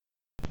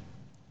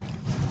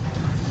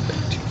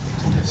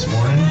this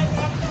morning.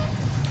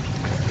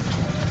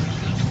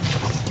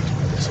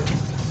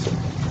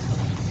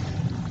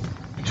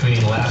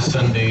 Between last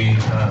Sunday,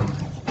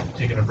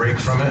 taking a break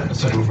from it, and the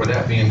Sunday before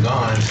that being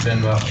gone, it's been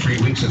about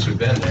 3 weeks since we've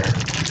been there.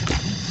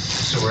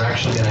 So we're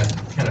actually going to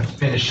kind of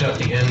finish up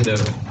the end of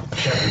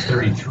chapter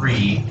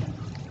 33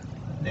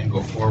 and then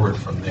go forward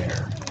from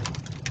there.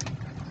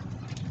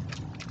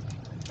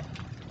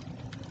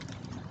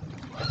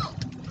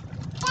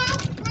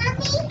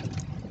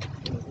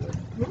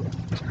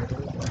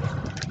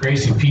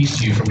 Grace and peace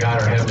to you from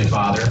God our Heavenly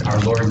Father, our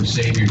Lord and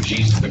Savior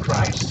Jesus the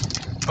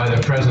Christ, by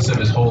the presence of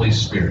His Holy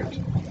Spirit.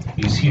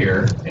 He's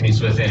here, and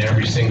He's within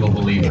every single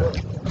believer.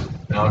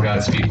 And all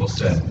God's people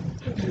said,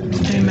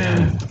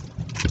 Amen.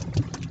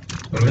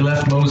 When we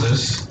left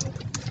Moses,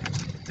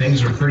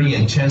 things were pretty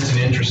intense and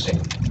interesting.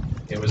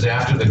 It was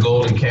after the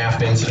golden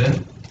calf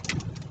incident.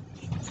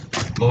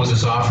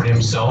 Moses offered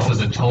himself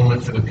as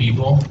atonement for the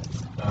people.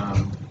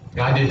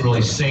 God didn't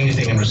really say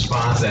anything in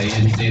response to that.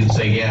 He didn't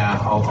say, yeah,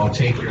 I'll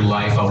take your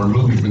life, I'll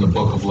remove you from the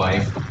book of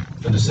life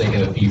for the sake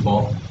of the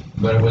people.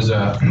 But it was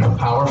a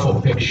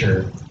powerful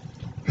picture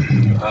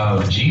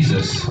of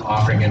Jesus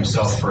offering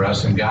himself for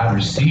us and God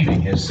receiving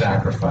his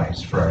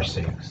sacrifice for our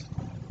sakes.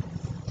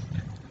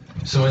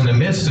 So in the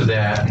midst of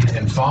that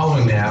and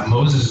following that,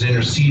 Moses is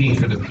interceding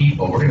for the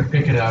people. We're going to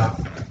pick it up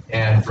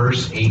at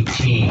verse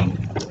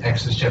 18,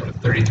 Exodus chapter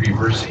 33,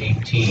 verse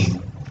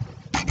 18.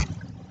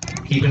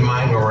 Keep in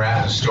mind where we're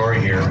at in the story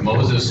here.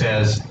 Moses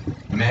has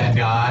met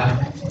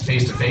God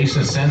face to face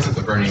in a sense at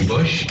the burning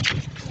bush.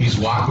 He's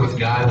walked with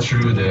God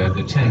through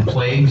the 10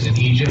 plagues in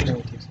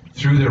Egypt,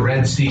 through the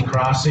Red Sea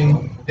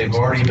crossing. They've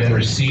already been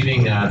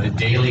receiving the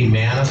daily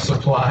manna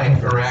supply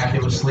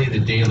miraculously, the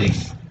daily,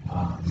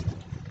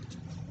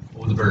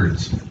 the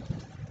birds?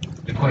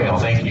 The quail,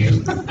 thank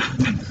you.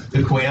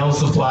 The quail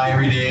supply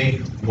every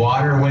day,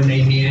 water when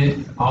they need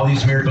it, all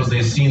these miracles.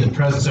 They've seen the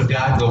presence of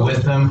God go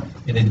with them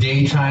in the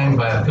daytime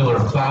by a pillar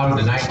of cloud, in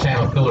the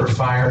nighttime a pillar of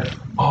fire,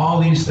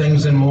 all these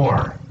things and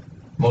more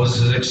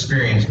Moses has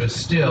experienced. But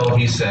still,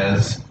 he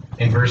says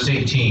in verse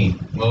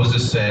 18,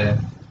 Moses said,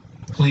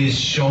 please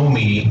show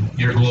me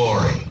your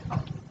glory.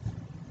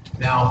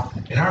 Now,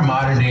 in our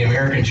modern day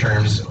American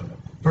terms,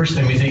 first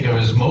thing we think of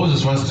is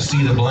Moses wants to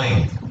see the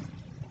blame.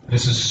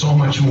 This is so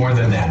much more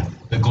than that.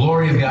 The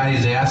glory of God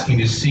he's asking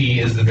to see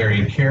is the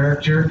very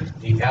character,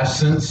 the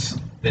essence,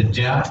 the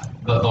depth,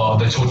 the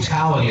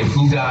totality of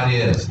who God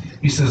is.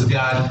 He says,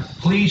 God,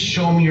 please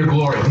show me your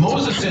glory.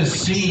 Moses has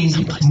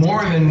seen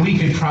more than we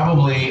could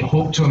probably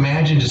hope to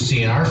imagine to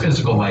see in our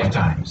physical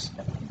lifetimes.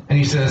 And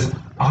he says,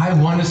 I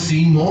want to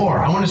see more.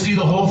 I want to see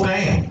the whole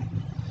thing.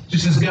 He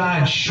says,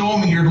 God, show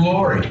me your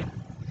glory.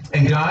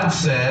 And God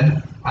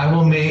said, I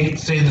will make,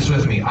 say this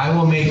with me, I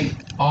will make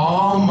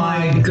all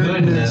my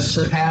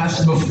goodness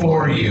pass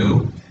before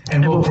you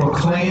and will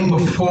proclaim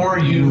before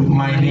you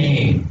my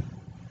name.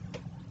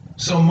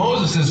 So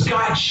Moses says,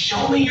 God,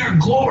 show me your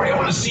glory. I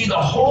want to see the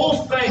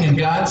whole thing. And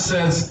God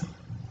says,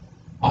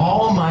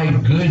 all my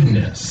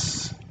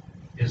goodness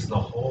is the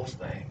whole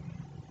thing.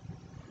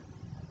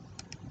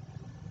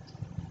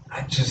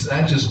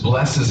 That just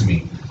blesses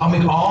me. I'll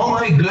make all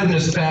my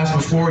goodness pass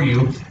before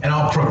you, and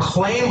I'll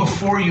proclaim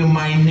before you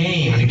my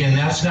name. And again,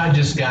 that's not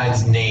just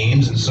God's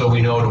names, and so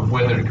we know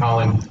whether to call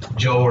him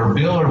Joe or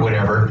Bill or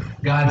whatever.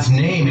 God's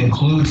name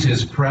includes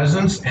his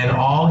presence and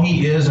all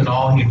he is and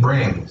all he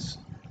brings.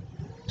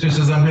 So he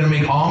says, I'm going to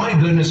make all my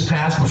goodness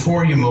pass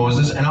before you,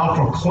 Moses, and I'll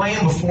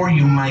proclaim before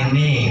you my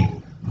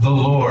name, the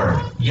Lord,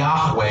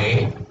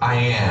 Yahweh, I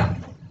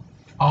am.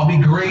 I'll be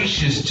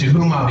gracious to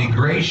whom I'll be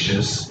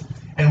gracious,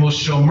 and will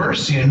show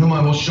mercy in whom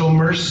I will show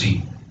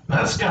mercy.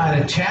 That's God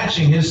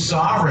attaching his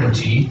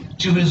sovereignty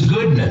to his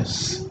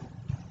goodness.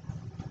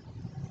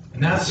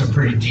 And that's some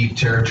pretty deep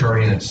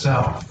territory in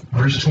itself.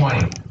 Verse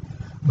 20.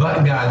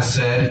 But God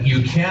said,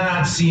 you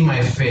cannot see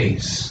my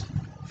face,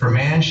 for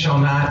man shall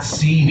not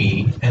see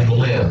me and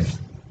live.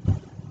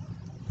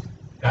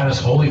 God is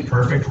holy,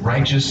 perfect,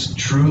 righteous,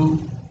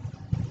 true,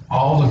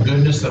 all the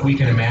goodness that we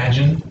can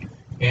imagine.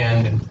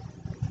 And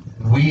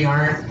we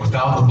aren't,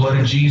 without the blood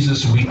of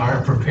Jesus, we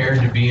aren't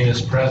prepared to be in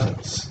his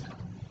presence.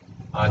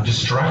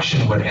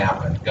 Destruction would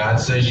happen. God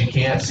says you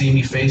can't see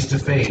me face to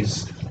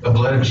face. The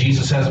blood of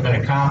Jesus hasn't been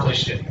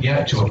accomplished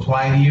yet to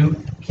apply to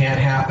you. Can't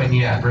happen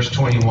yet. Verse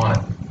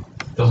 21.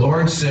 The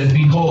Lord said,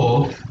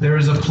 behold, there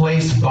is a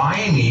place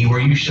by me where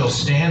you shall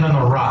stand on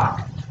a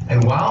rock.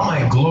 And while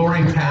my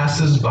glory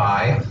passes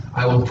by,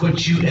 I will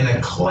put you in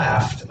a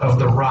cleft of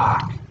the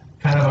rock,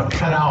 kind of a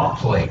cutout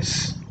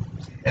place.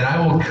 And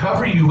I will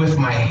cover you with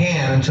my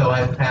hand until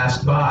I've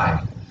passed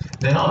by.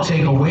 Then I'll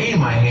take away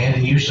my hand,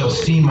 and you shall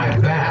see my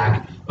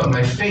back, but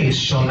my face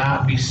shall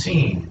not be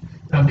seen.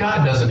 Now,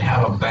 God doesn't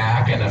have a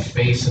back and a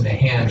face and a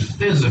hand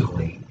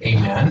physically.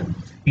 Amen.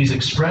 He's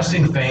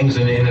expressing things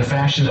in a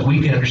fashion that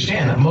we can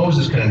understand, that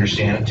Moses can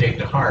understand and take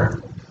to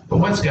heart. But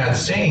what's God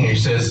saying? He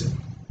says,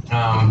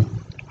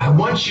 I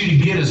want you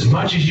to get as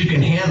much as you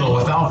can handle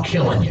without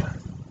killing you.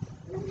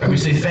 And we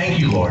say, thank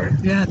you,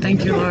 Lord. Yeah,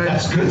 thank you, Lord.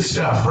 That's good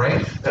stuff,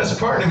 right? That's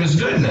part of his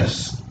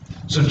goodness.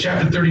 So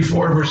chapter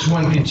 34, verse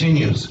 1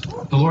 continues.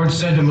 The Lord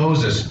said to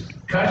Moses,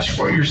 cut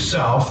for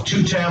yourself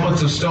 2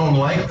 tablets of stone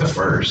like the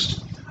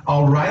first.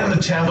 I'll write on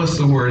the tablets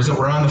the words that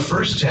were on the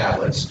first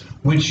tablets,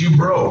 which you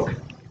broke.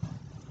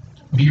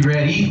 Be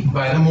ready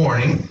by the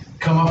morning.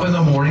 Come up in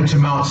the morning to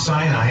Mount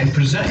Sinai and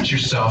present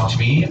yourself to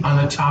me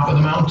on the top of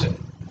the mountain.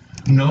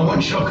 No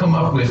one shall come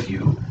up with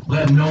you.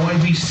 Let no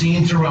one be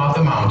seen throughout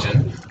the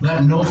mountain.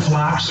 Let no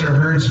flocks or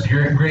herds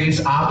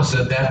graze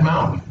opposite that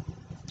mountain.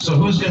 So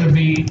who's going to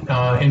be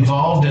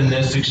involved in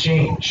this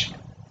exchange?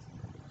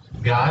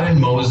 God and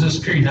Moses,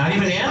 period. Not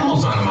even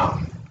animals on the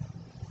mountain.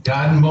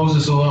 God and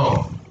Moses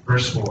alone.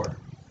 Verse 4.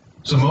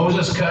 So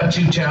Moses cut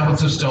 2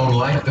 tablets of stone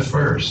like the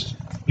first.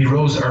 He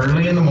rose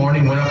early in the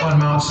morning, went up on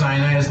Mount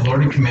Sinai as the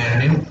Lord had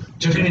commanded him,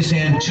 took in his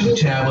hand 2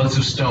 tablets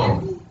of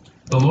stone.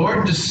 The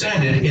Lord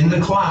descended in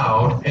the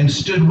cloud and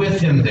stood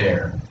with him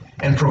there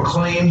and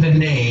proclaimed the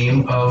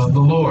name of the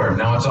Lord.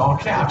 Now it's all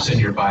caps in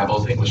your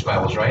Bibles, English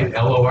Bibles, right?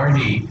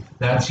 L-O-R-D.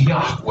 That's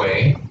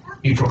Yahweh.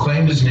 He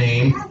proclaimed his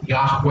name,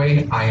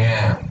 Yahweh I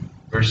am.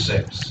 Verse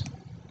 6.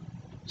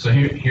 So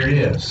here it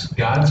is.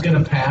 God's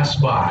going to pass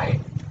by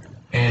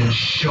and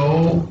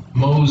show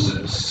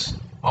Moses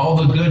all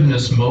the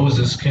goodness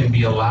Moses can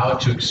be allowed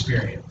to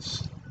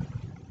experience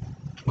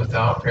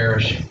without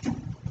perishing.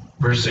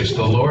 Verse 6,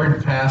 the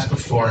Lord passed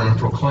before him and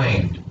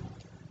proclaimed,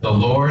 the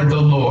Lord.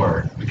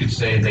 We could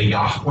say the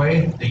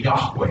Yahweh, the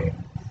Yahweh.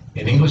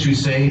 In English we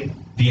say,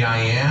 the I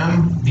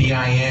am, the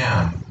I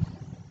am.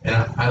 And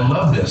I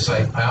love this.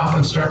 I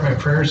often start my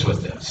prayers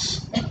with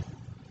this.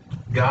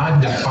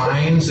 God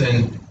defines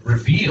and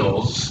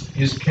reveals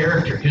his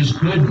character, his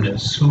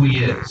goodness, who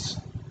he is.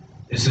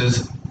 It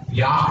says,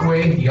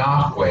 Yahweh,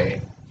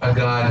 Yahweh, a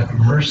God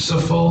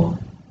merciful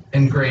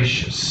and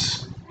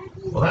gracious.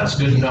 Well, that's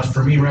good enough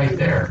for me right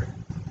there.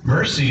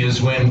 Mercy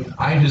is when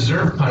I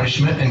deserve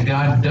punishment and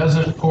God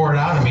doesn't pour it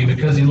out on me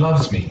because he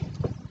loves me.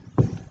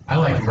 I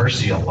like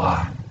mercy a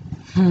lot.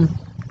 How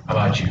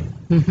about you?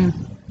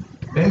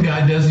 Then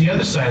God does the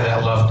other side of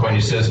that love coin.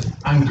 He says,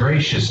 I'm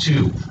gracious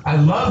too. I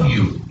love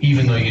you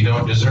even though you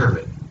don't deserve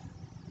it.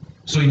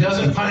 So he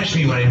doesn't punish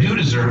me when I do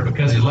deserve it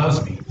because he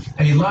loves me.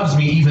 And he loves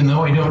me even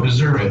though I don't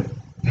deserve it,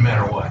 no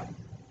matter what.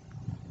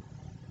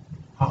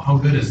 How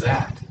good is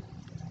that?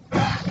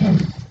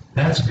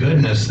 That's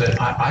goodness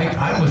that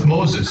I'm with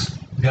Moses.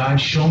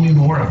 God, show me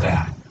more of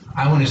that.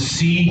 I want to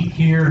see,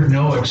 hear,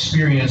 know,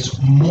 experience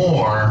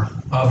more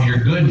of your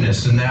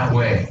goodness in that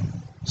way.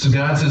 So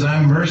God says,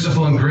 I'm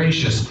merciful and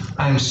gracious.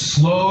 I'm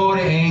slow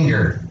to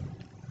anger.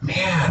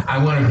 Man,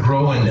 I want to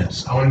grow in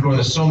this. I want to grow in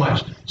this so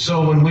much.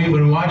 So when we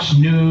watch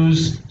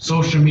news,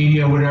 social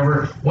media,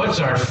 whatever, what's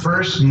our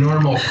first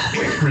normal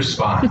quick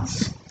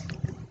response?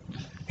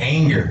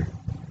 Anger.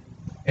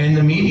 And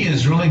the media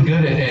is really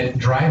good at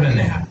driving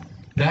that.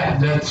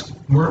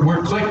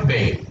 We're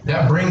clickbait.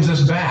 That brings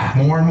us back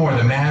more and more.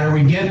 The madder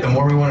we get, the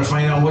more we want to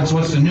find out what's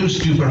the new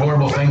stupid,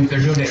 horrible thing that they're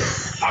doing.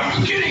 Are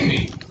you kidding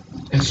me?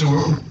 And so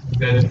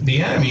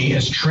the enemy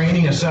is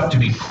training us up to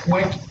be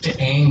quick to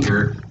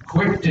anger,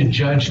 quick to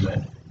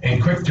judgment,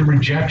 and quick to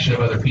rejection of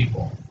other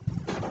people.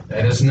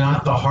 That is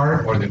not the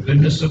heart or the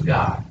goodness of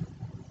God.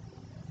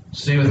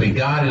 Say with me,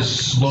 God is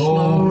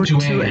slow to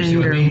anger. Say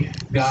with me,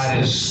 God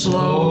is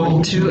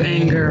slow to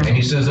anger. And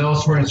he says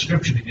elsewhere in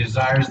Scripture, he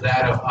desires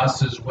that of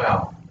us as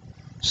well.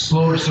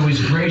 So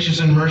he's gracious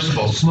and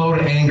merciful, slow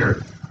to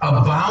anger,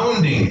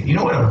 abounding. You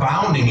know what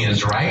abounding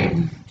is, right?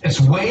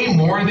 It's way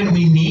more than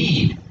we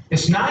need.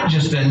 It's not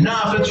just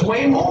enough, it's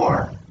way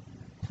more.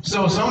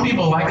 So some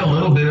people like a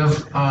little bit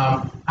of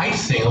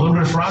icing, a little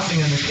bit of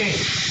frosting on the cake.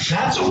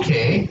 That's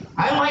okay.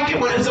 I like it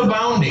when it's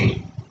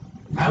abounding.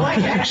 I like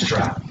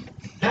extra.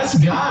 That's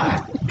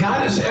God.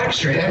 God is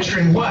extra.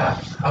 Extra in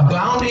what?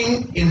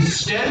 Abounding in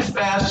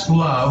steadfast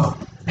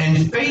love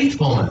and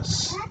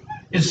faithfulness.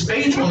 His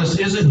faithfulness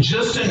isn't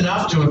just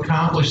enough to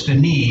accomplish the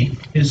need.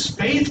 His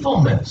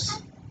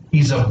faithfulness,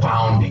 he's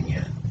abounding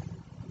in.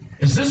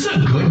 Is this a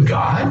good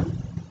God?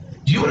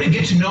 Do you want to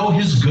get to know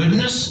his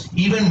goodness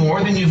even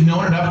more than you've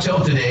known it up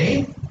till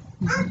today?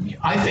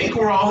 I think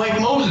we're all like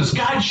Moses.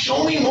 God,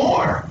 show me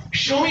more.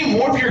 Show me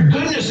more of your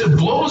goodness. It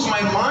blows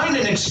my mind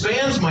and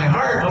expands my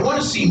heart. I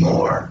want to see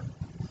more.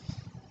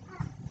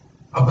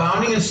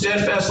 Abounding in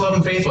steadfast love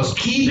and faithfulness.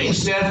 Keeping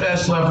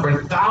steadfast love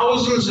for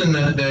thousands, and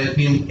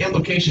the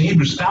implication in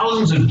Hebrews,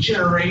 thousands of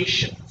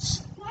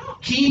generations.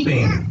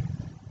 Keeping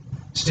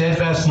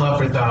steadfast love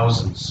for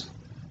thousands.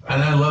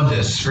 And I love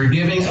this.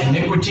 Forgiving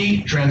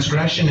iniquity,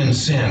 transgression, and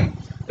sin.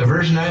 The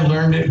version I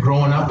learned it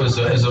growing up as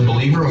a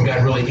believer, when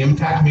God really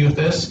impacted me with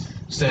this,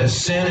 said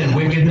sin and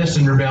wickedness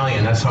and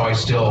rebellion. That's how I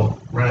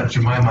still run it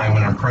through my mind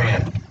when I'm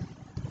praying.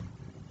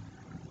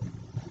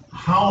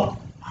 How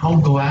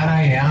glad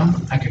I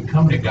am I could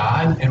come to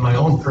God in my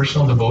own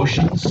personal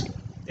devotions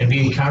and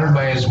be encountered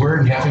by his word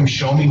and have him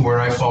show me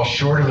where I fall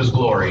short of his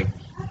glory.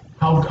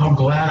 How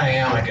glad I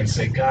am I can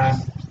say, God,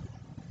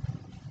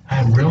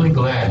 I'm really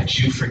glad that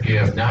you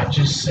forgive not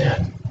just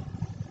sin,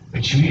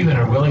 but you even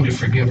are willing to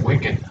forgive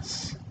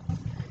wickedness.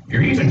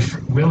 You're even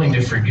willing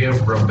to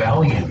forgive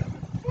rebellion.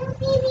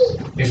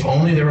 if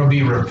only there will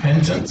be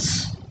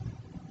repentance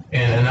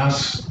and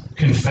us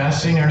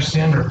confessing our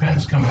sin,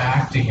 repentance, come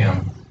back to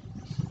him.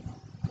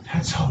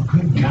 That's how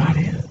good God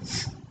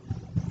is.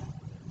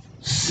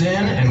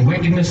 Sin and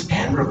wickedness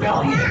and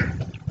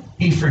rebellion,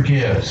 he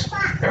forgives.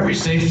 Everybody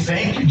say,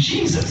 thank you,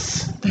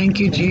 Jesus. Thank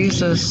you,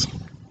 Jesus.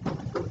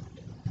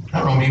 I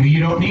don't know, maybe you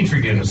don't need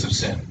forgiveness of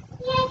sin.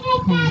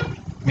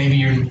 Maybe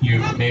you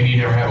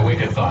never have a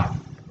wicked thought.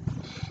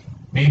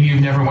 Maybe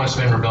you've never once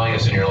been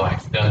rebellious in your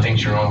life, done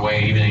things your own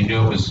way, even though you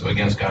knew it was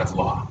against God's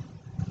law.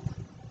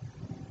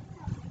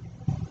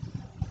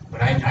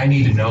 But I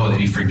need to know that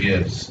he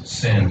forgives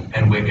sin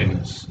and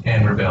wickedness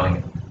and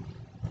rebellion.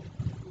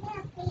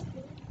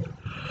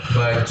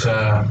 But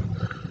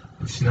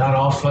it's not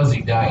all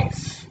fuzzy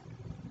dice.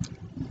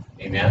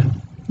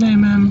 Amen?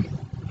 Amen.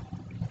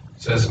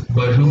 It says,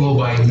 but who will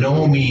by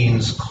no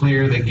means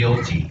clear the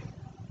guilty,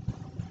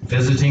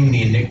 visiting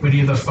the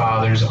iniquity of the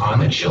fathers on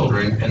the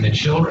children and the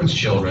children's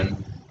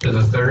children to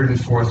the third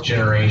and fourth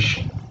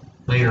generation.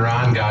 Later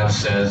on, God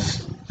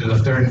says, to the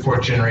third and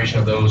fourth generation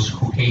of those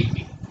who hate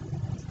me.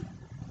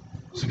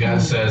 So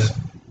God says,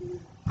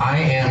 I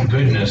am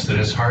goodness that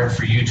is hard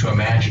for you to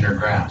imagine or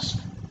grasp.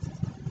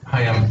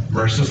 I am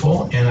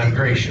merciful and I'm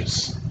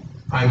gracious.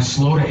 I'm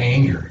slow to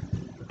anger,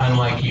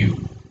 unlike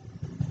you.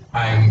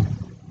 I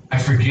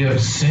forgive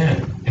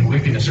sin and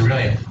wickedness and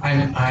rebellion.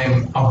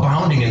 I'm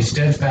abounding in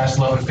steadfast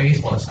love and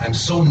faithfulness. I'm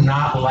so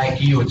not like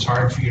you, it's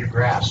hard for you to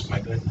grasp my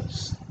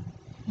goodness.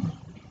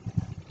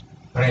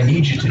 But I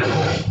need you to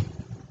know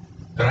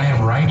that I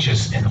am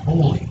righteous and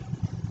holy.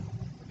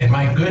 And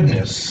my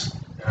goodness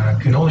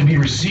can only be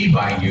received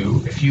by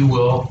you if you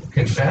will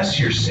confess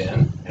your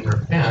sin and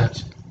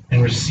repent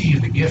and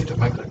receive the gift of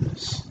my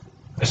goodness,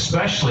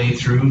 especially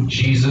through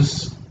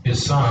Jesus,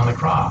 his son on the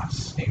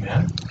cross.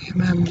 Amen?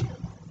 Amen.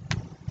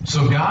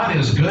 So God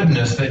is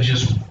goodness that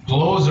just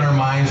blows our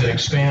minds and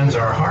expands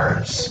our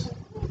hearts.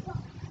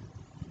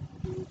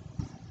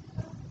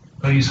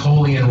 But he's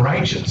holy and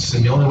righteous,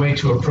 and the only way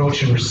to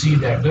approach and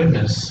receive that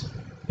goodness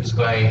is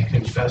by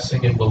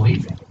confessing and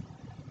believing.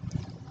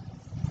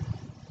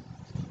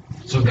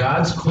 So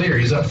God's clear.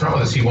 He's up front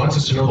with us. He wants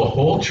us to know the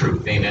whole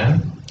truth.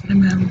 Amen?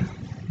 Amen.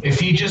 If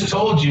he just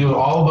told you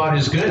all about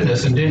his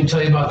goodness and didn't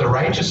tell you about the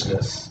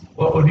righteousness,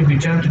 what would you be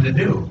tempted to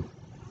do?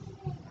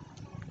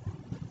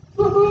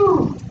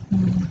 Woohoo!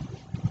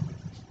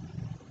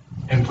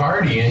 And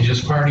party and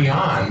just party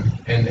on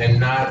and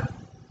not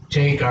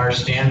take our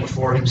stand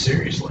before him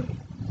seriously.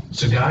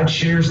 So God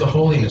shares the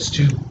holiness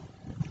too.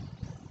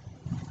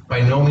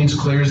 By no means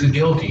clears the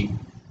guilty.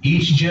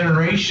 Each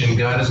generation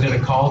God is going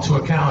to call to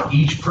account.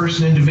 Each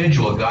person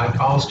individual God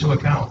calls to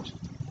account.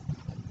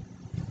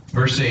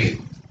 Verse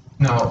 8.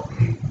 Now,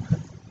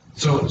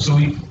 so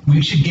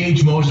we should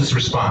gauge Moses'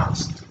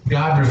 response.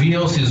 God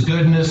reveals his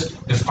goodness,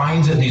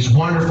 defines it in these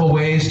wonderful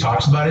ways,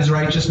 talks about his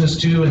righteousness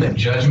too, and that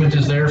judgment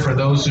is there for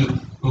those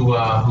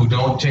who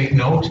don't take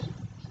note.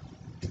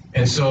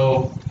 And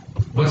so,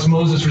 what's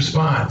Moses'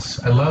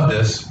 response? I love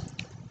this.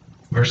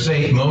 Verse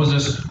 8,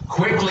 Moses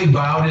quickly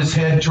bowed his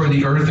head toward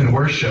the earth and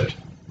worshipped.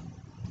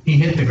 He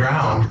hit the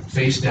ground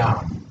face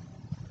down,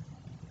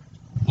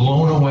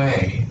 blown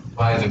away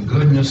by the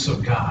goodness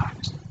of God.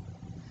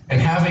 And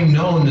having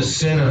known the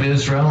sin of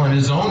Israel and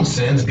his own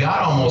sins,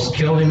 God almost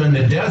killed him in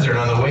the desert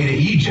on the way to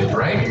Egypt,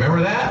 right? Remember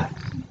that?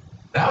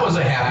 That was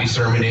a happy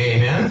sermon day,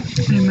 amen?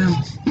 Amen.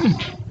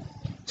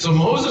 So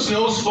Moses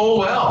knows full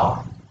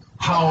well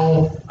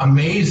how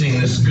amazing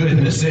this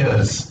goodness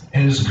is,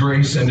 and his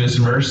grace and his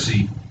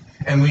mercy.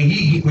 And when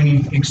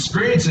he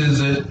experiences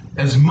it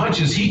as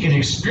much as he can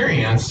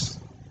experience,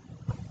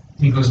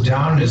 he goes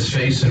down on his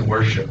face in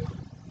worship.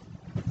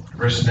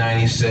 Verse 9,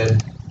 he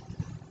said,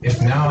 if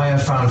now I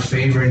have found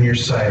favor in your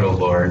sight, O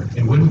Lord,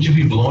 and wouldn't you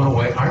be blown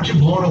away? Aren't you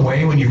blown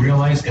away when you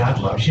realize God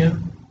loves you?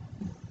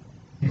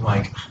 You're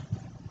like,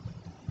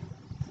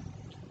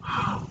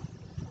 wow.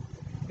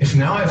 If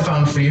now I have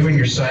found favor in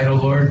your sight, O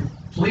Lord,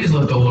 please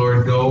let the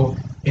Lord go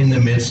in the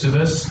midst of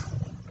us.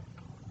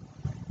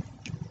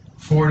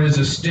 For it is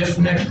a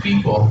stiff-necked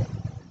people,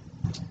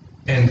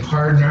 and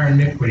pardon our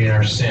iniquity and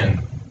our sin.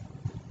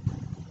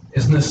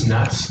 Isn't this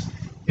nuts?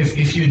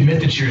 If you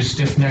admit that you're a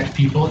stiff-necked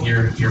people,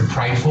 you're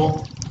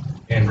prideful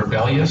and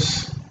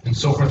rebellious and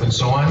so forth and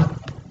so on,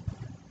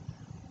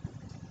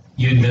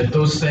 you admit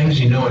those things,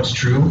 you know it's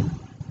true,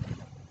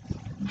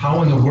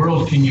 how in the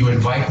world can you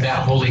invite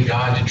that holy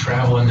God to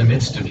travel in the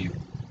midst of you,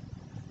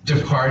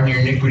 to pardon your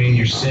iniquity and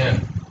your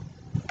sin?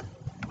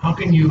 How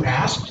can you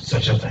ask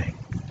such a thing?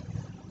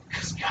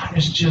 Because God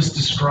has just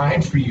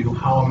described for you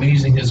how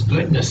amazing his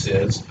goodness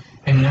is,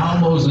 and now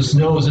Moses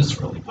knows it's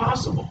really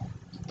possible.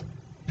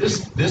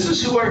 This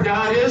is who our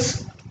God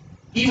is,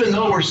 even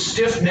though we're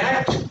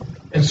stiff-necked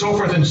and so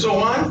forth and so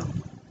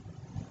on.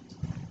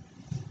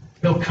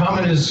 He'll come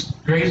in his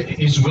grace,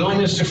 his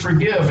willingness to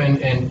forgive,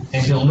 and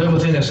he'll live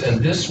within us.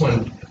 And this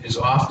one is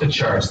off the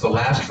charts. The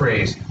last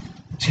phrase,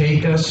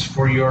 take us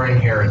for your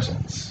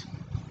inheritance.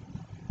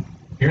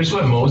 Here's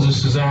what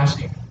Moses is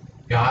asking.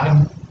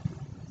 God,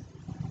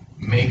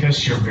 make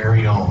us your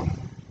very own.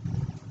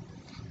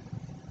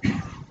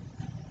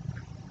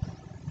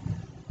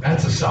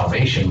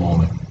 salvation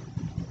moment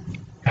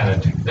kind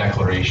of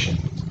declaration.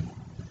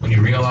 When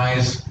you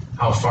realize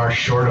how far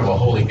short of a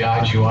holy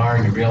God you are,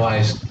 and you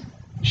realize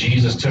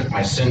Jesus took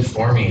my sin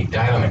for me, he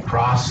died on the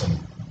cross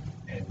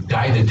and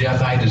died the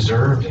death I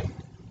deserved. And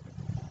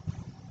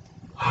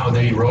wow,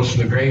 then he rose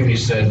from the grave and he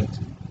said,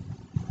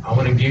 I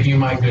want to give you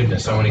my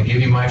goodness. I want to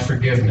give you my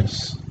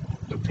forgiveness.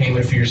 The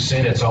payment for your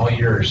sin, it's all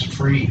yours,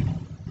 free.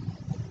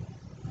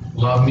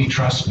 Love me,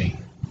 trust me.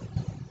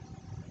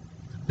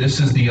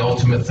 This is the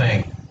ultimate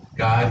thing.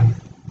 God,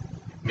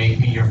 make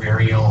me your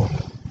very own.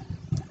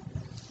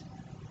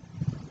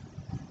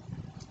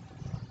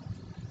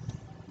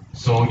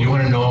 So you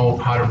want to know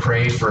how to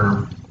pray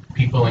for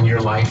people in your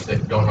life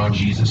that don't know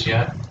Jesus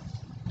yet?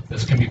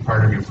 This can be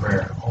part of your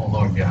prayer. Oh,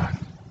 Lord God.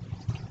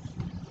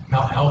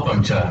 Help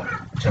them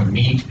to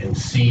meet and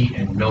see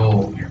and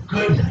know your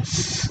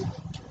goodness.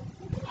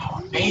 How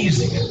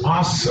amazing and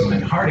awesome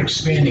and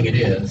heart-expanding it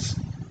is.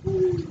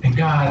 And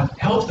God,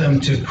 help them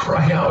to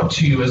cry out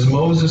to you as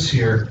Moses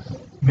here,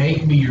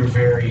 make me your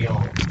very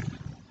own.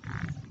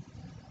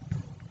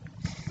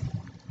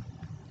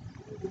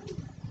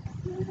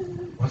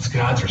 What's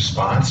God's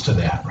response to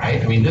that,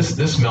 right? I mean,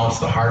 this melts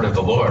the heart of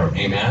the Lord.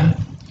 Amen?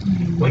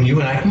 When you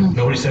and I,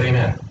 nobody said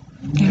amen.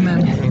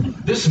 Amen.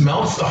 This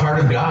melts the heart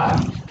of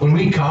God. When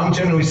we come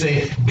to him and we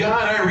say,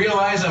 God, I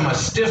realize I'm a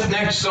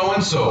stiff-necked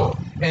so-and-so,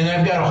 and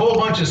I've got a whole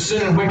bunch of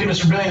sin and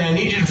wickedness, rebellion, and I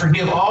need you to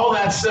forgive all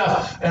that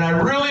stuff, and I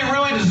really,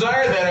 really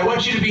desire that. I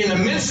want you to be in the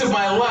midst of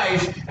my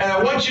life, and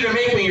I want you to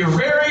make me your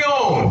very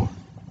own.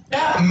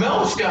 That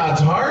melts God's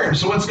heart.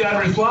 So what's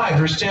God reply?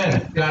 Verse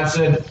 10, God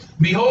said,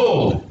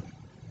 behold,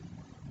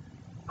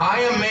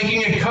 I am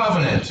making a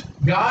covenant.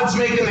 God's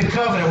making the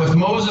covenant with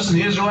Moses and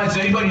the Israelites,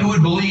 anybody who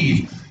would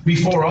believe.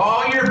 Before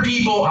all your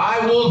people, I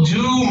will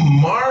do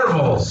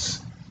marvels,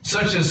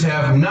 such as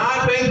have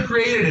not been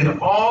created in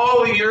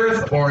all the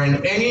earth or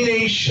in any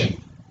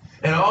nation.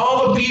 And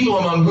all the people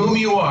among whom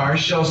you are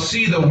shall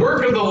see the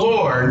work of the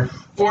Lord,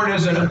 for it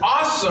is an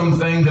awesome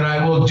thing that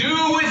I will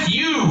do with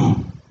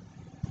you.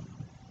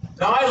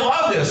 Now, I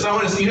love this. I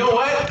want to say, you know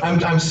what?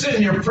 I'm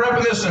sitting here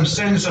prepping this, I'm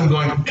saying this, I'm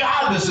going,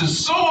 God, this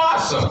is so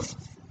awesome.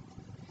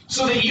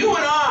 So that you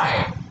and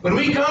I, when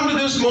we come to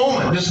this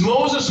moment, this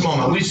Moses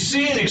moment, we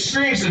see and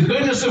experience the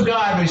goodness of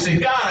God, and we say,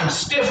 God, I'm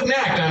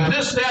stiff-necked, I'm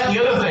this, that, and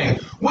the other thing.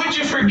 Would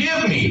you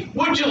forgive me?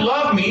 Would you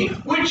love me?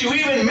 Would you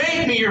even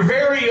make me your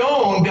very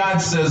own? God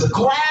says,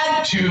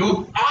 glad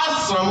to,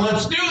 awesome,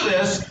 let's do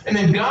this. And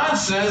then God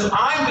says,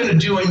 I'm going to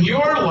do in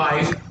your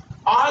life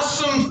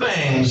awesome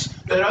things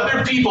that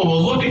other people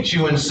will look at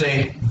you and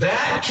say,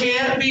 that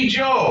can't be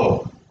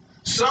Joe.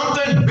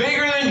 Something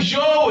bigger than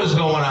Joe is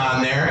going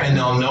on there, and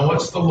they'll know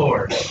it's the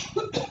Lord.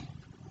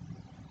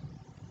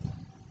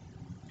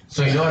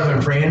 So you know what I've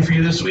been praying for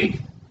you this week?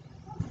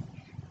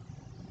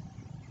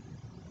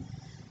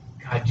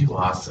 God, do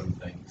awesome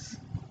things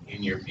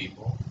in your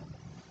people,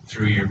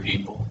 through your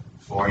people,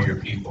 for your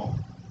people,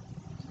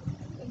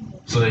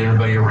 so that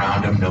everybody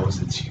around them knows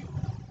it's you.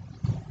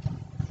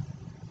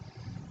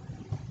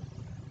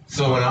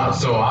 So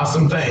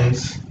awesome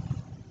things,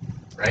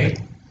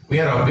 right? We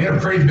had a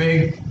pretty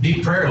big,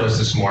 deep prayer list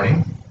this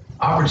morning.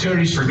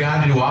 Opportunities for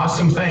God to do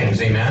awesome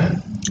things.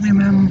 Amen?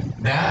 Amen.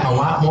 That and a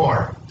lot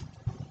more.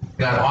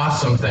 God,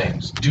 awesome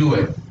things. Do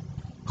it.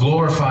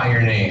 Glorify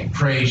your name.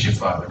 Praise you,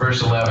 Father.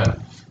 Verse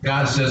 11.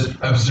 God says,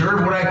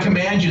 observe what I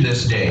command you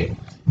this day.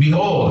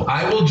 Behold,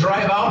 I will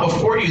drive out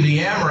before you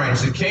the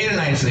Amorites, the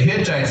Canaanites, the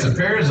Hittites, the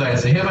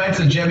Perizzites, the Hivites,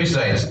 the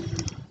Jebusites.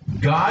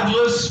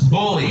 Godless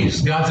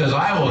bullies. God says,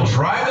 I will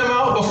drive them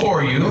out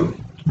before you.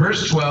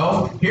 Verse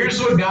 12, here's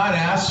what God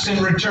asks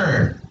in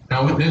return.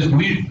 Now,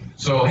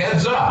 so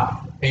heads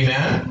up.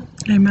 Amen?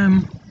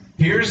 Amen.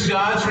 Here's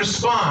God's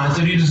response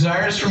that he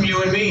desires from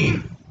you and me.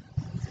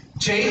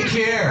 Take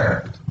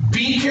care.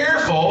 Be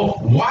careful.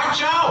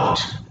 Watch out.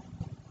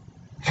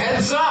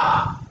 Heads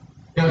up.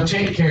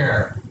 Take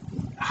care.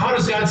 How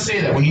does God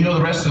say that? When you know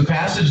the rest of the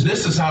passage,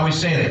 this is how he's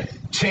saying it.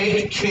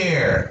 Take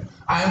care.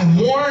 I'm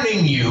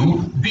warning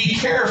you. Be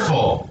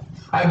careful.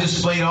 I've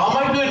displayed all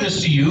my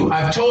goodness to you.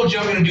 I've told you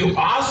I'm going to do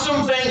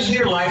awesome things in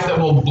your life that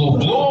will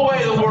blow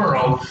away the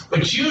world,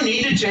 but you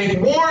need to take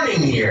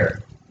warning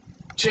here.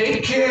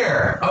 Take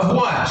care of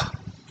what?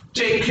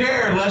 Take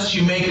care lest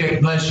you make a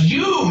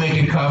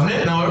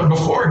covenant. Now,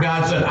 before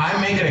God said,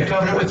 I'm making a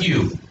covenant with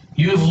you.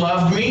 You've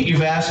loved me.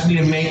 You've asked me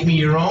to make me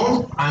your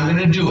own. I'm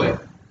going to do it.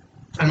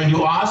 I'm going to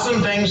do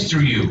awesome things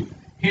through you.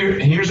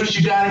 Here's what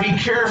you got to be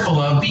careful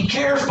of. Be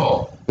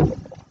careful.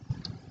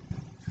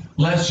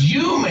 Lest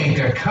you make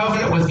a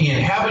covenant with the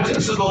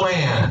inhabitants of the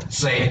land.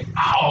 Say,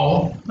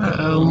 ow.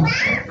 Uh-oh.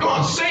 Come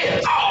on, say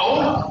it.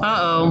 Ow.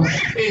 Uh-oh.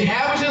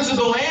 Inhabitants of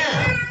the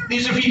land.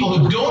 These are people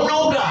who don't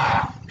know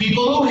God.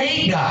 People who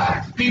hate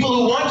God. People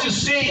who want to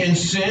stay in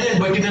sin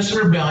and wickedness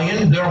and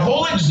rebellion their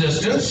whole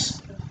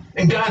existence.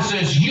 And God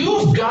says,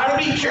 you've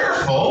got to be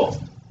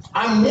careful.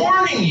 I'm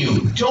warning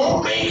you.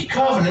 Don't make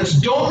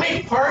covenants. Don't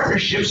make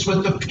partnerships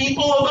with the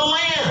people of the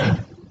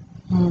land.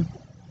 Hmm.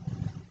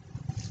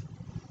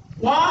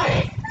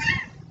 Why?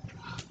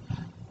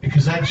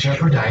 Because that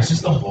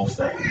jeopardizes the whole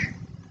thing.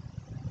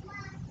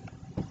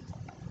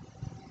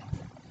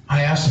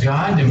 I ask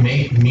God to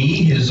make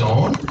me his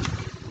own?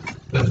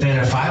 But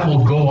then if I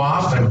will go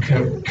off and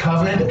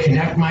covenant,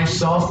 connect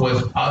myself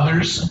with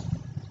others,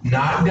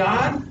 not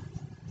God,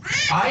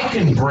 I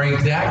can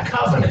break that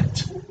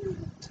covenant.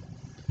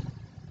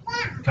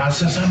 God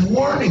says, I'm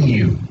warning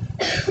you,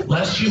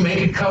 lest you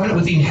make a covenant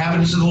with the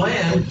inhabitants of the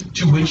land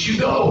to which you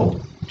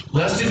go,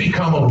 lest it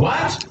become a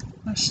what?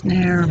 A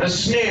snare. A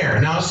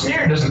snare. Now, a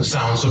snare doesn't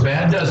sound so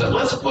bad, does it?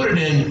 Let's put it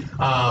in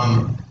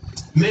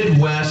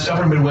Midwest,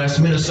 upper Midwest,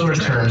 Minnesota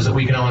terms that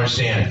we can all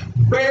understand.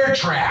 Bear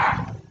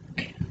trap.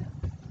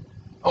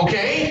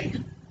 Okay?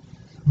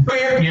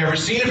 Bear, you ever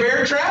seen a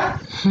bear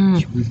trap?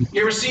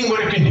 You ever seen what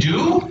it can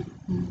do?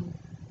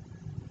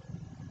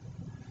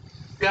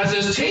 God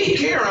says, take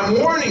care, I'm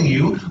warning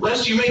you,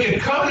 lest you make a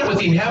covenant with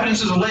the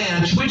inhabitants of the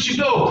land to which you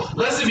go,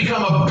 lest it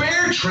become a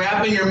bear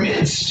trap in your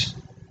midst.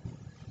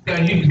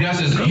 God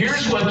says,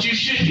 here's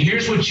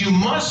what you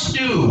must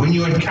do when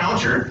you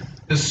encounter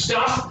the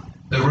stuff,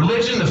 the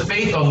religion, the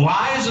faith, the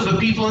lies of the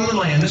people in the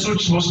land. This is what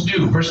you're supposed to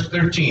do. Verse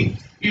 13.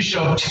 You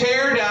shall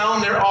tear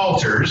down their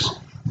altars,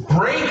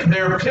 break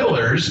their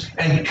pillars,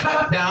 and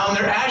cut down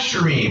their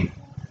asherim.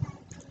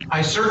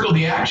 I circled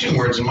the action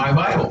words in my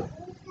Bible.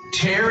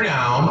 Tear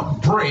down,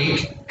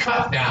 break,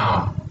 cut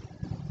down.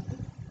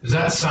 Does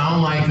that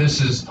sound like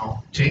this is,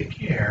 oh, take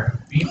care,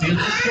 be a little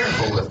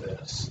careful with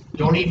this.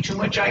 Don't eat too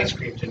much ice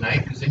cream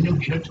tonight because then you'll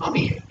get a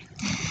tummy ache.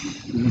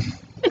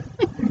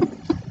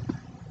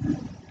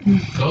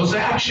 Those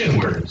action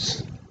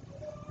words.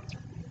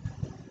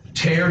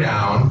 Tear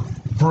down,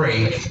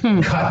 break,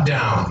 cut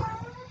down.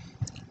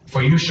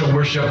 For you shall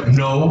worship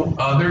no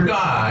other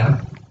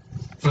God,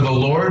 for the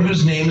Lord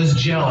whose name is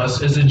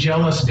jealous is a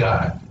jealous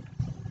God.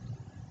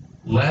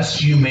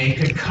 Lest you make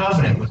a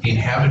covenant with the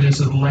inhabitants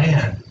of the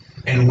land.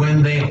 And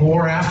when they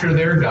whore after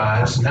their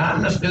gods, not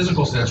in the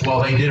physical sense,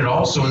 well, they did it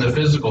also in the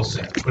physical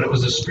sense, but it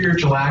was a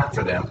spiritual act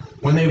for them.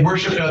 When they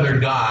worshiped other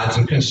gods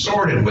and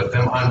consorted with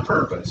them on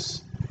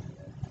purpose.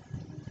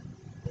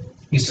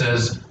 He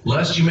says,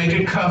 lest you make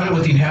a covenant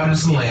with the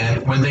inhabitants of the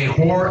land, when they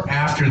whore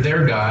after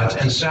their gods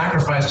and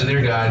sacrifice to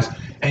their gods,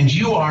 and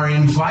you are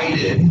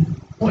invited.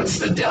 What's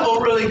the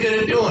devil really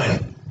good at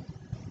doing?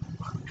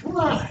 Come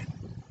on.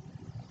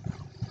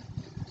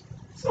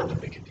 It's not a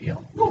big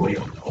deal. Nobody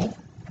will know.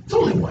 It's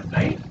only one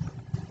night.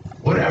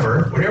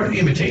 Whatever the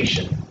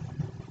invitation.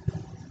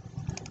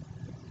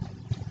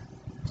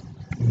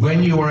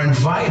 When you are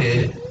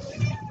invited,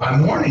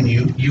 I'm warning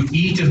you, you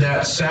eat of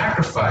that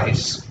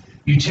sacrifice,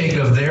 you take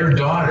of their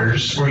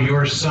daughters for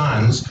your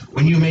sons,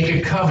 when you make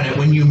a covenant,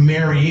 when you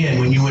marry in,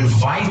 when you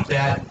invite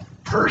that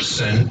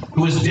person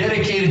who is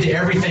dedicated to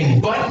everything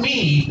but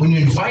me, when you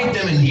invite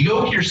them and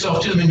yoke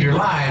yourself to them into your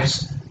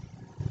lives,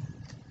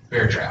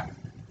 bear trap.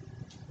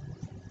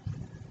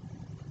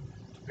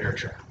 Bear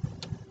trap.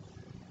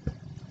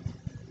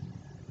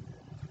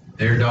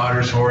 Their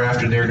daughters whore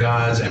after their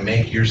gods and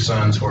make your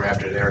sons whore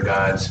after their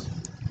gods,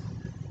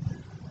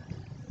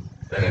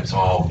 then it's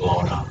all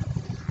blown up.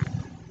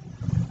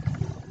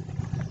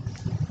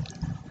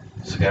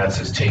 So God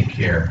says, take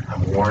care.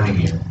 I'm warning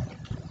you.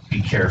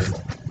 Be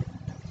careful.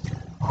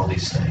 All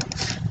these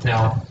things.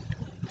 Now,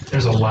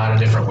 there's a lot of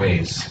different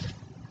ways.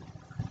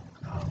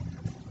 A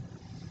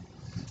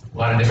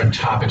lot of different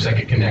topics I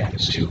could connect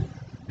this to.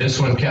 This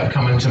one kept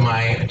coming to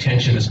my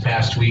attention this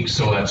past week,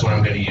 so that's what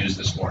I'm going to use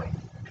this morning.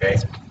 Okay?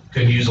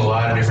 Could use a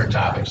lot of different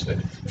topics,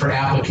 but for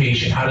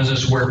application, how does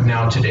this work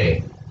now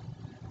today?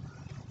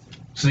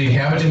 So the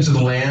inhabitants of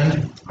the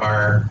land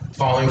are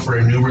falling for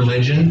a new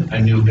religion,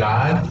 a new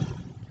God,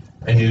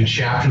 a new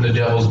chapter in the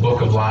devil's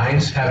book of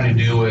lies, having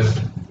to do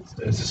with,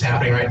 this is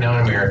happening right now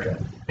in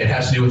America. It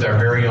has to do with our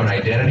very own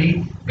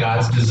identity.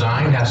 God's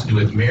design has to do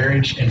with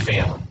marriage and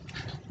family.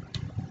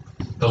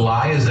 The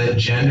lie is that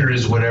gender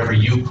is whatever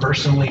you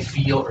personally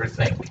feel or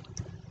think.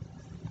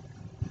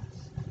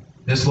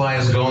 This lie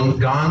has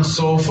gone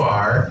so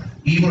far,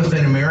 even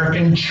within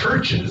American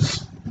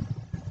churches,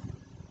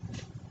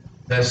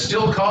 that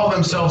still call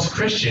themselves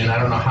Christian. I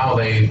don't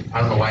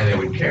know why they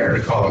would care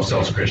to call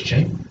themselves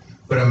Christian,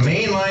 but a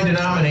mainline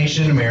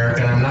denomination in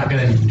America, and I'm not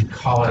going to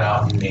call it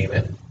out and name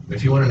it.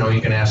 If you want to know,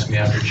 you can ask me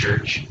after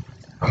church.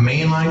 A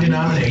mainline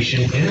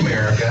denomination in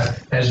America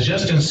has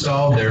just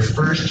installed their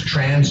first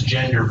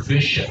transgender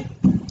bishop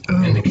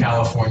in the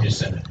California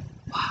Synod.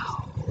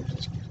 Wow.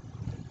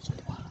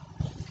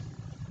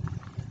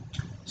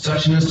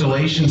 Such an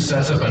installation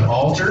sets up an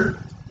altar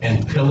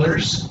and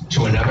pillars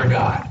to another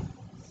god.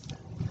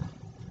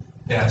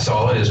 That's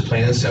all it is,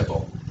 plain and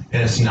simple.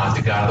 And it's not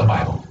the God of the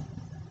Bible.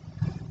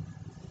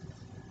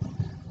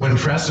 When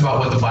pressed about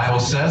what the Bible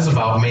says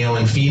about male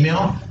and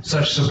female,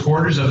 such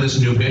supporters of this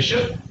new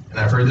bishop, and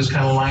I've heard this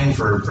kind of line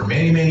for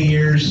many, many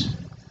years,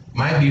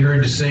 might be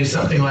heard to say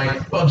something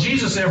like, well,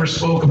 Jesus never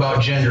spoke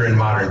about gender in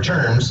modern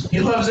terms.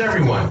 He loves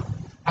everyone,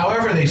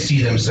 however they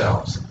see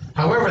themselves,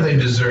 however they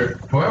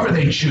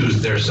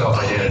choose their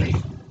self-identity.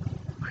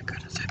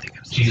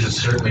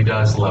 Jesus certainly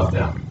does love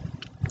them.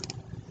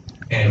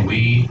 And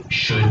we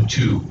should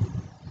too.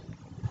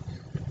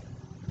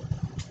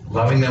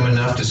 Loving them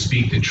enough to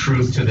speak the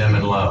truth to them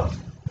in love.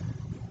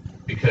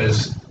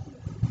 Because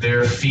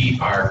their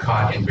feet are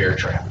caught in bear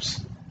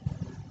traps.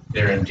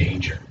 They're in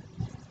danger.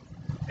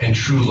 And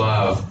true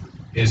love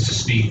is to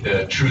speak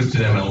the truth to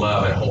them in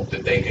love and hope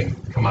that they can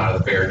come out of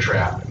the bear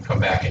trap and come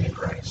back into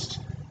Christ.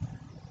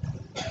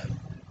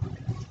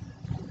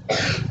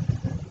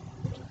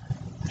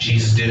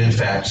 Jesus did, in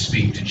fact,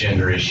 speak to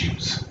gender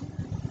issues.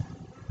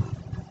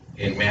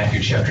 In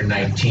Matthew chapter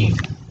 19,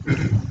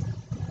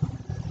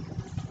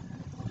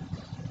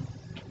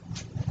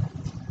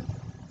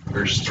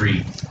 verse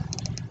 3.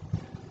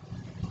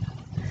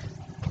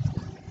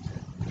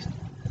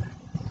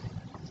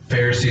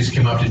 Pharisees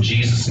came up to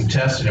Jesus and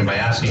tested him by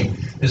asking,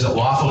 "Is it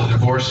lawful to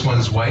divorce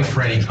one's wife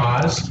for any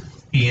cause?"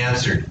 He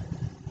answered,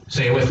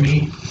 say it with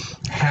me,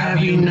 have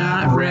you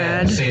not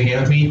read? Say it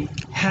again with me.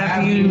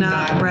 Have you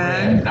not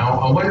read? Now,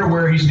 I wonder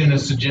where he's going to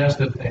suggest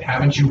that,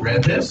 haven't you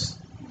read this?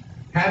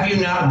 Have you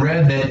not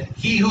read that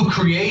he who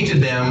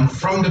created them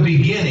from the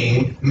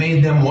beginning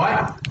made them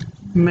what?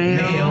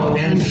 Male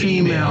and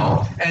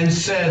female, and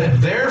said,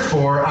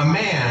 therefore a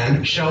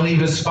man shall leave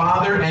his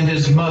father and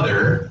his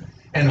mother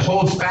and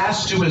hold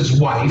fast to his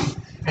wife,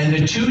 and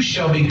the two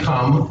shall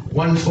become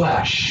one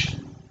flesh.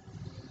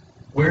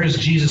 Where is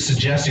Jesus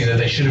suggesting that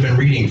they should have been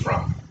reading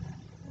from?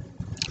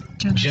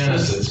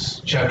 Genesis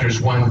chapters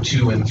 1,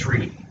 2, and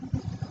 3.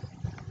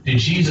 Did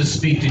Jesus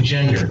speak to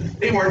gender?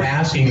 They weren't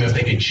asking him if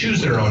they could choose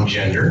their own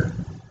gender.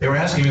 They were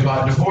asking him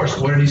about divorce.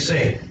 What did he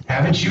say?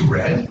 Haven't you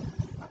read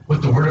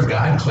what the Word of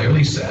God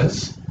clearly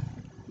says?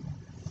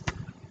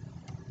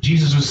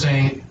 Jesus was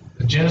saying,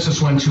 Genesis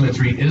 1, 2, and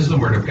 3 is the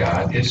Word of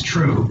God. It's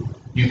true.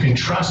 You can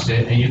trust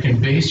it, and you can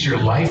base your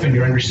life and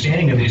your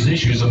understanding of these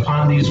issues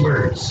upon these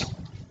words.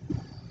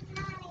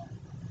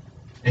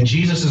 And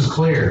Jesus is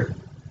clear.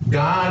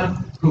 God,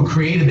 who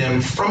created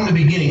them from the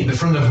beginning,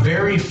 from the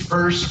very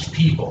first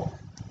people.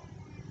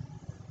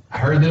 I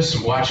heard this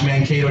from watching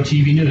Mankato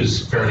TV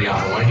News fairly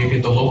often. Why don't you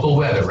get the local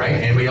weather, right?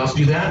 Anybody else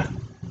do that?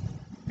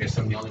 I guess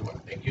I'm the only one.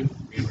 Thank you.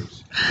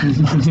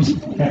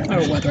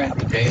 Or weather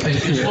app. Okay,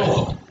 it's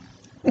local.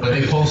 But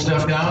they pulled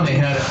stuff down. They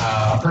had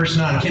a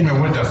person on, I can't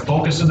remember what the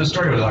focus of the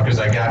story was on because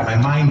I got my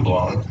mind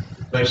blown.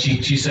 But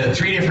she said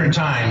 3 different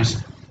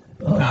times,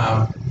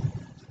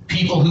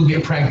 people who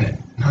get pregnant.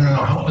 No,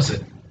 how was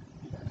it?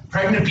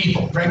 Pregnant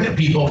people. 3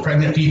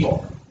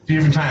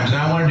 different times. And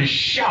I wanted to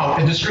shout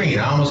at the screen.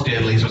 I almost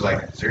did. Lisa was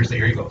like, seriously,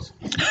 here he goes.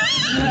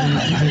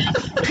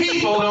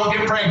 People don't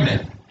get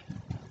pregnant.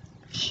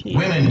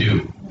 Women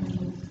do.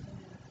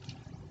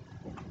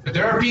 But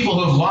there are people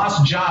who have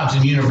lost jobs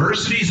in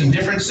universities and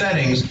different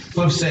settings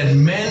who have said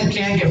men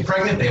can't get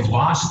pregnant. They've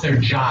lost their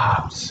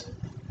jobs.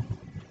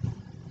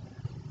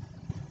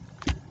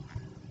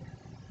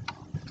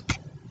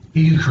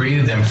 He who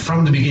created them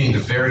from the beginning, the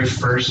very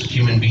first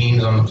human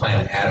beings on the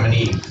planet, Adam and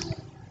Eve,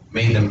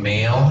 made them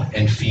male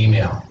and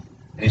female.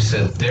 And he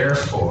said,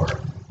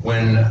 therefore,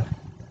 when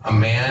a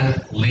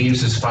man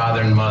leaves his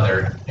father and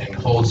mother and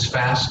holds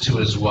fast to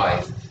his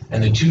wife,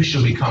 and the two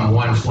shall become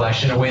one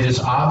flesh in a way that's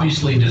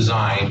obviously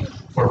designed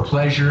for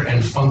pleasure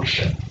and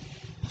function.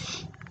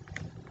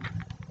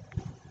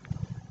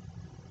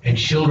 And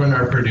children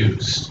are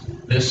produced.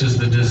 This is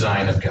the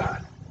design of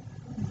God.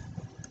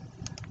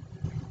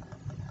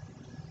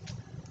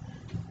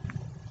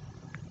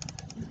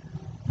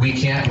 We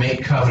can't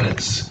make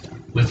covenants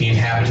with the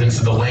inhabitants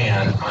of the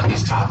land on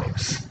these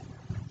topics.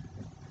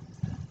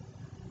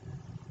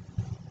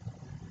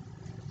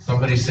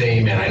 Somebody say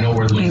amen. I know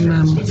we're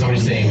Lutherans, but somebody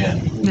say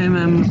amen.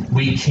 Amen.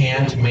 We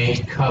can't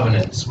make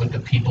covenants with the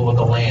people of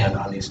the land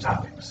on these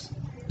topics.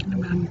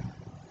 Amen.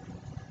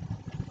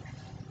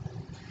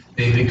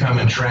 They become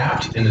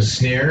entrapped in the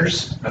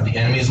snares of the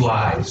enemy's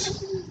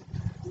lies.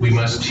 We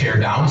must tear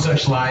down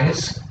such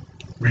lies,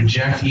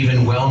 reject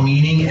even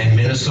well-meaning and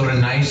Minnesota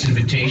nice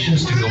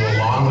invitations to go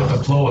along with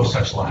the flow of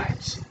such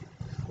lies.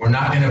 We're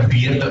not going to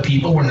beat up the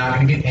people. We're not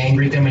going to get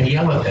angry at them and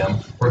yell at them.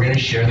 We're going to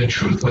share the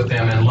truth with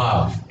them in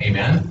love.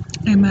 Amen?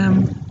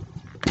 Amen.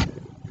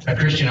 A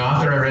Christian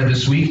author I read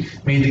this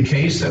week made the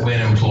case that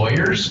when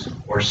employers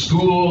or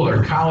school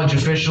or college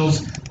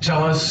officials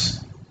tell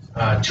us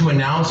to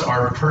announce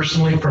our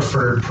personally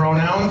preferred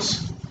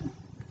pronouns,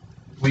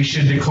 we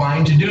should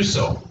decline to do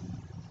so.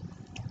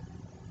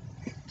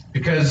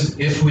 Because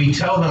if we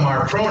tell them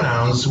our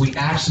pronouns, we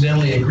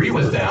accidentally agree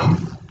with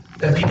them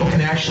that people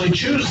can actually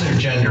choose their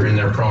gender in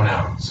their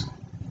pronouns.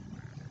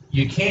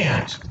 You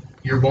can't.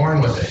 You're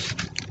born with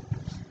it.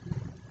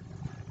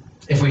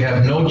 If we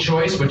have no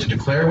choice but to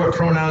declare what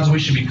pronouns we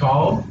should be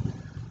called,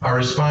 our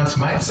response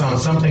might sound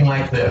something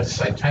like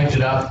this. I typed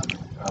it up.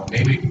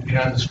 Maybe you can get it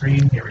on the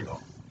screen. Here we go.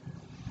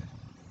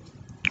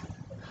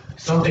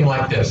 Something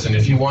like this. And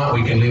if you want,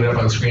 we can leave it up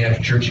on the screen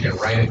after church. You can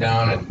write it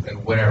down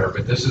and whatever.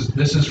 But this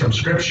is from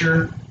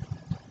Scripture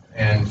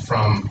and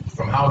from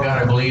how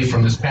God, I believe,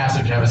 from this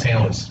passage, have us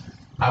handle this.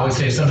 I would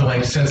say something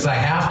like, since I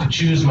have to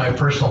choose my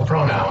personal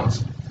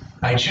pronouns,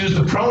 I choose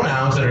the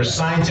pronouns that are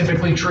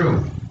scientifically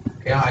true.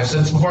 Okay, I've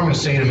said this before, I'm going to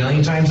say it a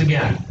million times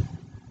again.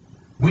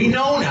 We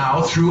know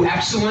now through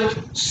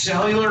excellent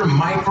cellular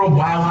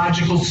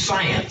microbiological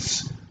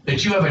science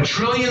that you have 1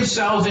 trillion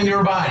cells in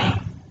your body.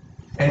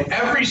 And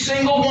every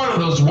single one of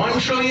those 1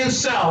 trillion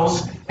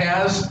cells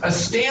has a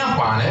stamp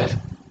on it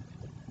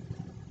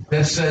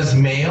that says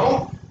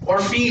male or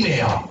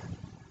female.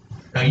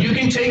 Now, you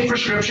can take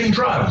prescription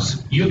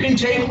drugs, you can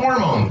take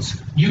hormones,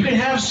 you can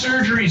have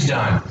surgeries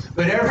done,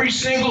 but every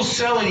single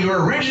cell in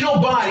your original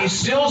body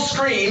still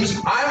screams,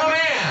 I'm a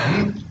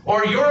man,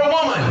 or you're a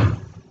woman.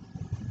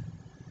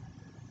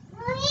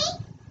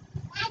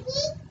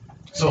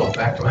 So,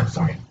 back to my,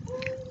 sorry.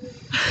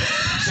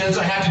 Since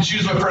I have to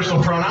choose my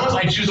personal pronouns,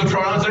 I choose the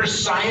pronouns that are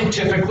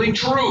scientifically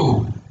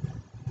true.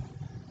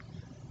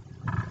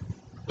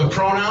 The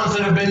pronouns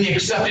that have been the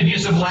accepted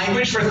use of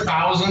language for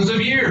thousands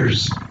of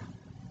years.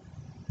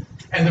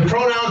 And the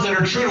pronouns that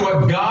are true to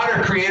what God,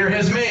 our Creator,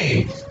 has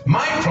made.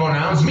 My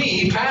pronouns,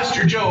 me,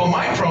 Pastor Joe,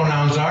 my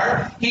pronouns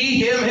are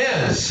he, him,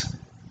 his.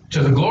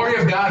 To the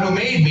glory of God who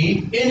made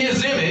me in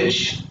his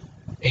image.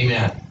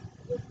 Amen.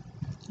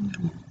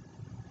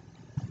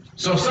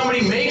 So if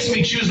somebody makes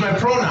me choose my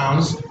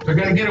pronouns, they're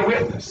going to get a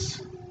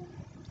witness.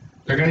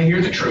 They're going to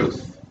hear the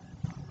truth.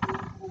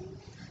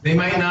 They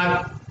might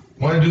not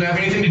want to have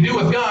anything to do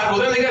with God. Well,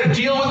 then they got to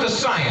deal with the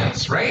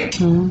science, right?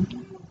 Mm-hmm.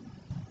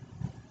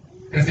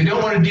 And if they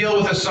don't want to deal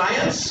with the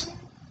science,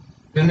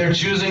 then they're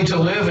choosing to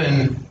live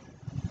in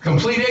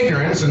complete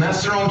ignorance, and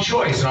that's their own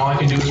choice, and all I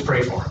can do is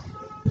pray for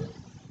them.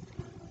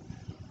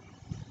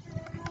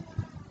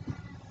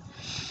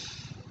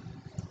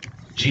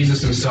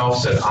 Jesus himself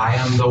said, I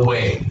am the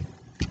way,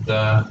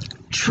 the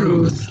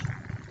truth,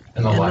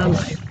 and the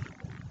life.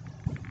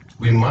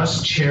 We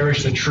must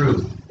cherish the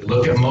truth.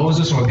 Look at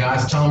Moses and what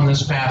God's telling him in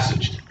this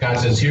passage. God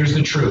says, here's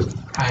the truth.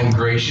 I am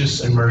gracious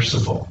and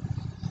merciful.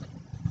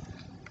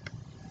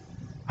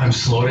 I'm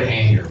slow to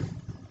anger.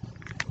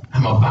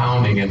 I'm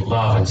abounding in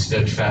love and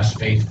steadfast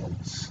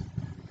faithfulness.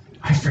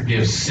 I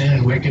forgive sin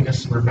and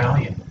wickedness and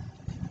rebellion.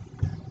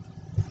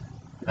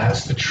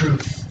 That's the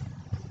truth.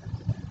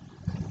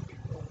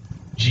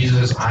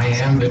 Jesus says, I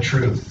am the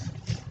truth.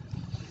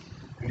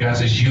 And God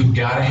says, you've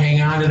got to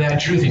hang on to that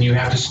truth, and you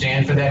have to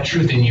stand for that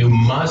truth, and you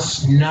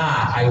must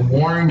not, I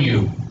warn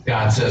you,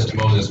 God says to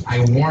Moses, I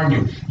warn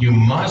you, you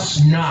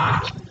must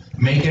not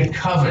make a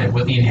covenant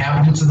with the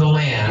inhabitants of the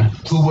land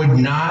who would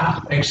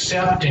not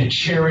accept and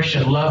cherish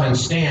and love and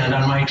stand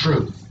on my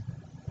truth.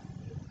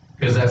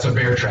 Because that's a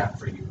bear trap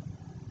for you.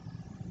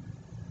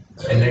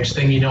 And next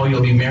thing you know,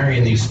 you'll be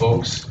marrying these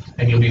folks,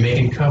 and you'll be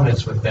making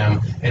covenants with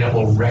them, and it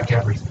will wreck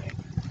everything.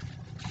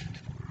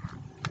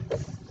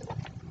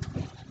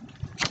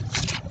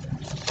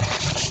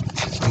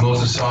 When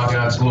Moses saw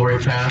God's glory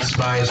pass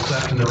by his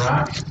cleft in the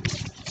rock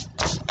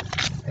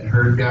and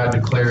heard God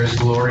declare his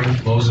glory,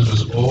 Moses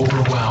was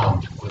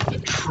overwhelmed with the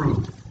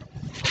truth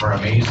of our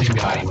amazing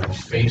God. He went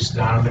face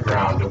down on the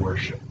ground to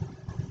worship.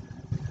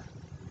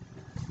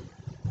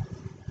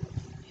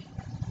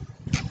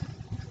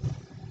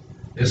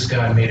 This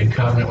God made a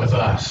covenant with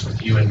us,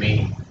 with you and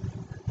me.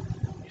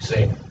 You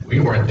say,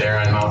 we weren't there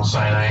on Mount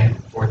Sinai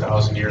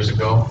 4,000 years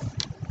ago.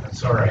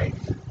 That's all right.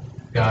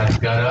 God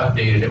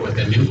updated it with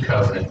a new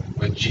covenant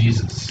with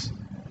Jesus.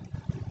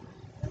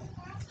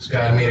 So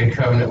God made a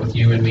covenant with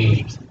you and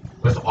me,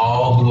 with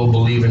all who will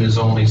believe in his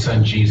only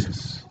Son,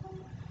 Jesus.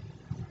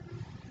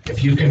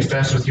 If you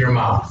confess with your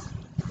mouth,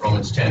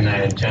 Romans 10,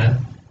 9, and 10,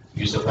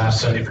 use it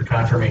last Sunday for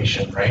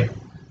confirmation, right?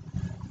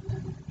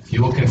 If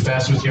you will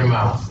confess with your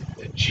mouth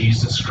that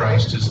Jesus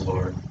Christ is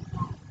Lord,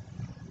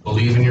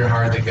 believe in your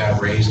heart that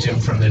God raised him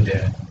from the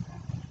dead,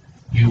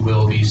 you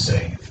will be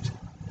saved.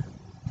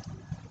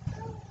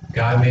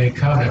 God made a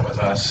covenant with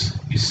us.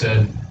 He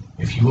said,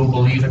 if you will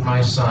believe in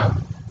my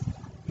Son,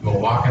 you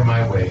will walk in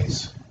my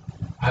ways,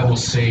 I will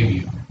save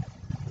you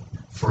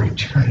for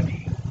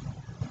eternity.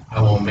 I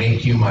will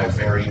make you my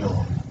very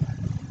own.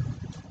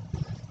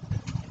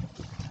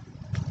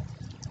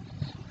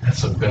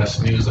 That's the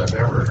best news I've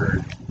ever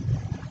heard.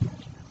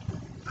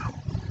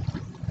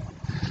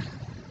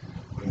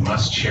 We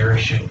must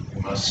cherish it.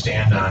 We must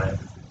stand on it.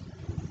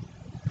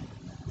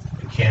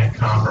 We can't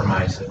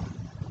compromise it.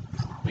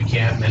 We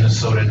can't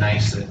Minnesota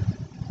nice it.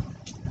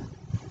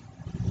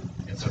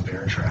 It's a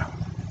bear trap.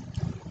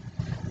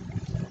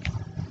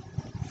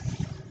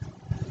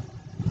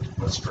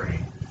 Let's pray.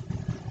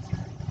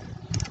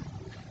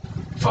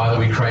 Father,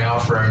 we cry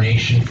out for our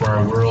nation, for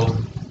our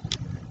world.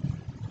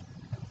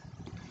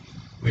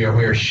 We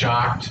are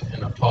shocked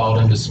and appalled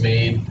and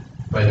dismayed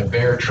by the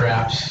bear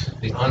traps,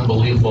 the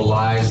unbelievable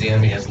lies the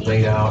enemy has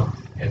laid out,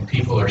 and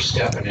people are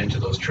stepping into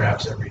those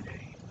traps every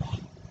day.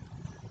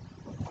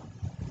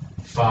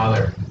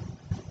 Father,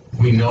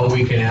 we know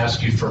we can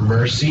ask you for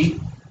mercy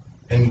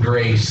and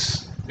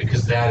grace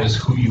because that is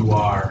who you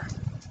are.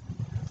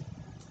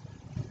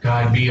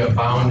 God, be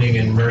abounding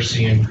in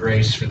mercy and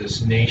grace for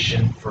this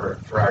nation, for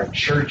our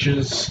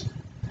churches,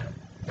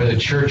 for the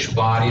church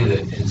body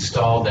that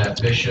installed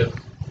that bishop.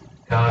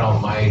 God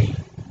Almighty,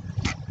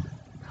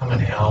 come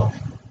and help.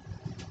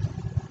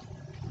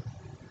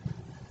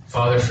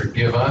 Father,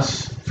 forgive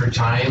us for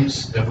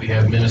times that we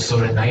have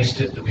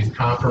Minnesota-niced it, that we've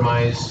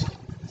compromised.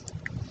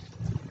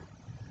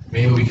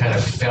 Maybe we kind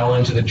of fell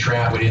into the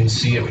trap. We didn't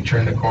see it. We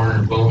turned the corner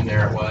and boom,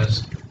 there it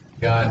was.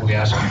 God, we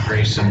ask for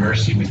grace and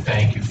mercy. We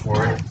thank you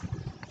for it.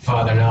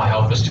 Father, now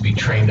help us to be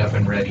trained up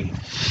and ready.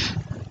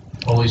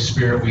 Holy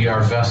Spirit, we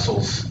are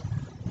vessels.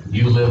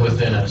 You live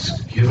within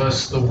us. Give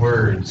us the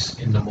words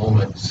in the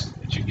moments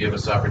that you give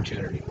us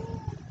opportunity.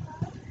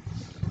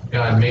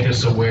 God, make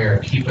us aware.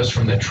 Keep us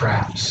from the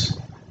traps.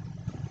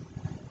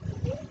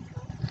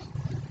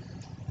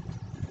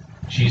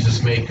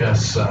 Jesus, make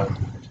us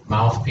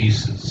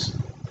mouthpieces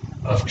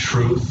of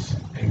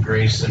truth and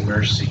grace and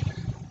mercy,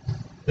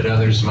 that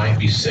others might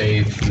be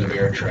saved from the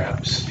bear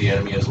traps the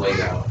enemy has laid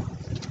out.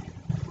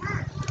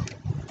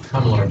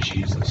 Come, Lord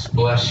Jesus.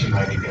 Bless you,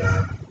 mighty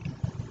God.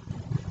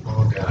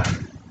 Oh,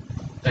 God.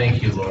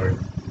 Thank you,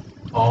 Lord.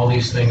 All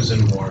these things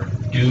and more.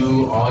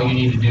 Do all you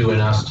need to do in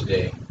us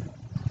today.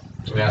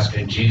 We ask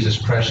in Jesus'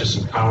 precious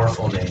and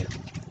powerful name.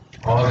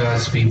 All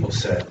God's people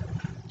said,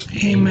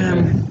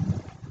 Amen.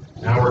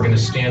 Now we're going to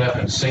stand up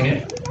and sing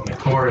it. And the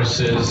chorus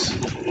is,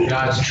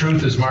 God's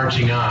truth is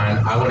marching on.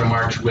 I want to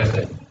march with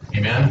it.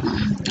 Amen?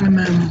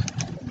 Amen.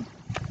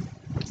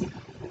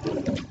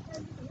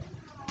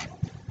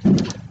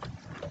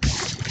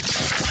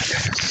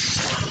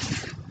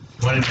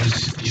 One of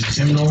these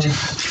hymnals is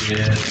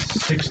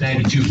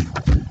 692.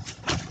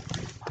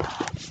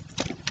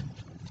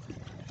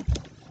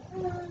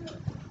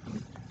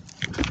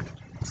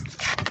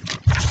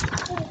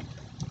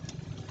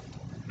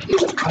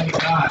 Mighty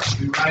God,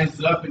 we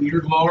rise up in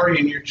your glory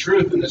and your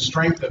truth and the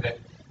strength of it.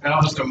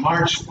 Help us to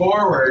march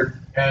forward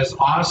as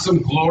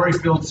awesome,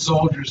 glory-filled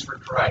soldiers for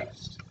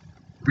Christ,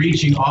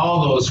 reaching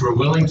all those who are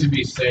willing to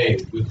be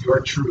saved with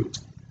your truth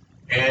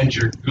and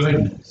your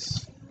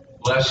goodness.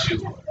 Bless you,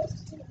 Lord.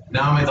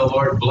 Now may the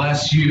Lord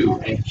bless you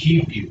and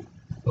keep you.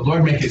 The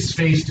Lord make his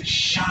face to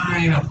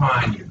shine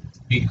upon you,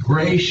 be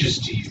gracious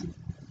to you.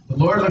 The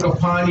Lord look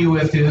upon you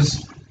with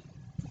his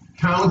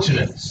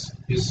countenance,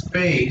 his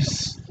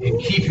face, and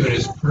keep you in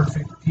his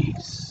perfect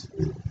peace.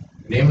 In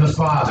the name of the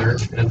Father,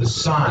 and of the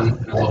Son,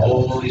 and of the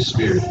Holy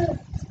Spirit.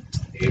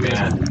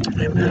 Amen.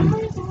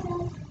 Amen.